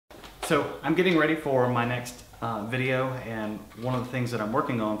So I'm getting ready for my next video, and one of the things that I'm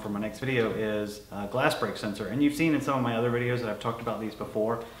working on for my next video is a glass break sensor. And you've seen in some of my other videos that I've talked about these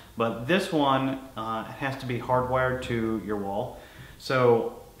before, but this one has to be hardwired to your wall.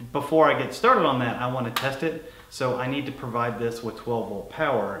 So before I get started on that, I want to test it. So I need to provide this with 12 volt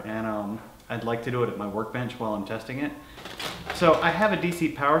power, and I'd like to do it at my workbench while I'm testing it. So I have a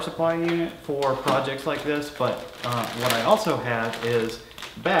DC power supply unit for projects like this, but what I also have is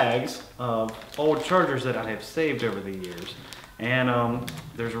bags of old chargers that I have saved over the years. And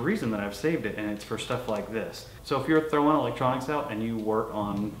there's a reason that I've saved it, and it's for stuff like this. So if you're throwing electronics out and you work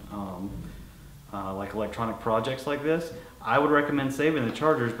on like electronic projects like this, I would recommend saving the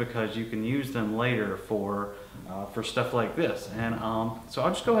chargers because you can use them later for stuff like this. And so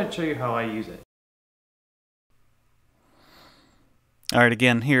I'll just go ahead and show you how I use it. Alright,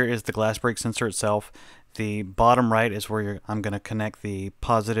 again, here is the glass break sensor itself. The bottom right is where I'm going to connect the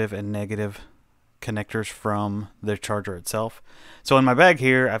positive and negative connectors from the charger itself. So in my bag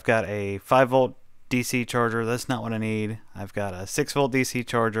here, I've got a 5 volt DC charger. That's not what I need. I've got a 6 volt DC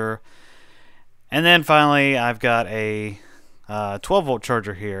charger. And then finally, I've got a 12 volt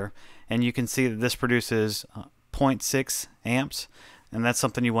charger here. And you can see that this produces 0.6 amps. And that's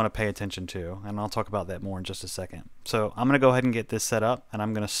something you want to pay attention to, and I'll talk about that more in just a second. So I'm going to go ahead and get this set up, and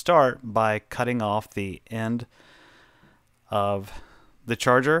I'm going to start by cutting off the end of the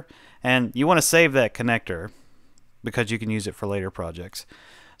charger. And you want to save that connector because you can use it for later projects.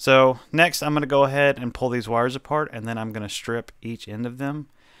 So next I'm going to go ahead and pull these wires apart, and then I'm going to strip each end of them.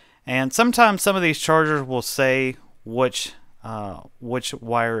 And sometimes some of these chargers will say which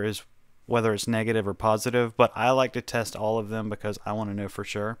wire is, whether it's negative or positive, but I like to test all of them because I want to know for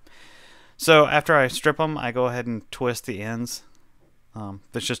sure. So after I strip them, I go ahead and twist the ends.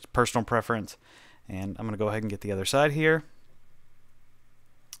 That's just personal preference. And I'm going to go ahead and get the other side here.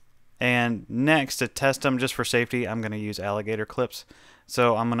 And next, to test them just for safety, I'm going to use alligator clips.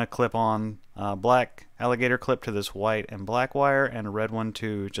 So I'm going to clip on a black alligator clip to this white and black wire, and a red one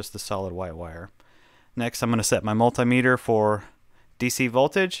to just the solid white wire. Next, I'm going to set my multimeter for DC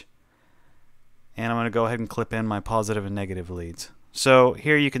voltage. And I'm going to go ahead and clip in my positive and negative leads. So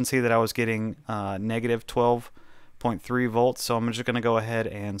here you can see that I was getting negative 12.3 volts. So I'm just going to go ahead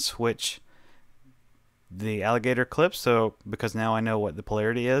and switch the alligator clips, so because now I know what the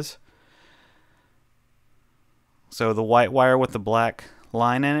polarity is. So the white wire with the black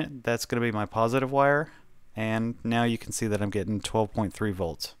line in it, that's going to be my positive wire. And now you can see that I'm getting 12.3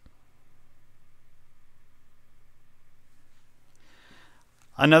 volts.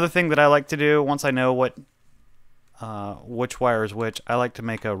 Another thing that I like to do, once I know which wire is which, I like to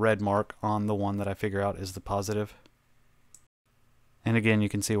make a red mark on the one that I figure out is the positive. And again, you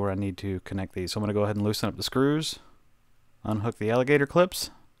can see where I need to connect these. So I'm going to go ahead and loosen up the screws, unhook the alligator clips,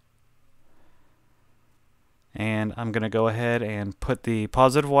 and I'm going to go ahead and put the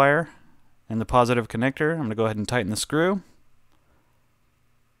positive wire in the positive connector. I'm going to go ahead and tighten the screw.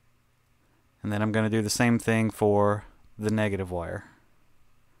 And then I'm going to do the same thing for the negative wire.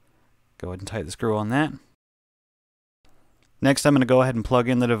 Go ahead and tighten the screw on that. Next, I'm going to go ahead and plug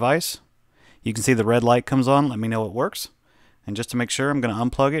in the device. You can see the red light comes on. Let me know it works. And just to make sure, I'm going to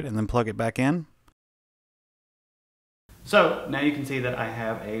unplug it and then plug it back in. So now you can see that I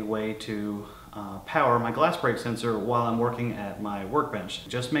have a way to power my glass break sensor while I'm working at my workbench.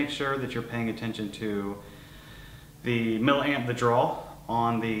 Just make sure that you're paying attention to the milliamp, the draw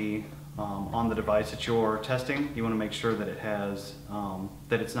on the device that you're testing. You want to make sure that it has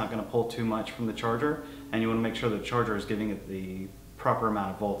that it's not going to pull too much from the charger, and you want to make sure the charger is giving it the proper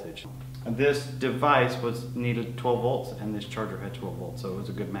amount of voltage. And this device needed 12 volts, and this charger had 12 volts, so it was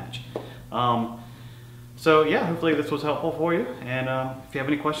a good match. So yeah, hopefully this was helpful for you, and if you have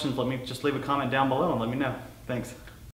any questions, just leave a comment down below and let me know. Thanks.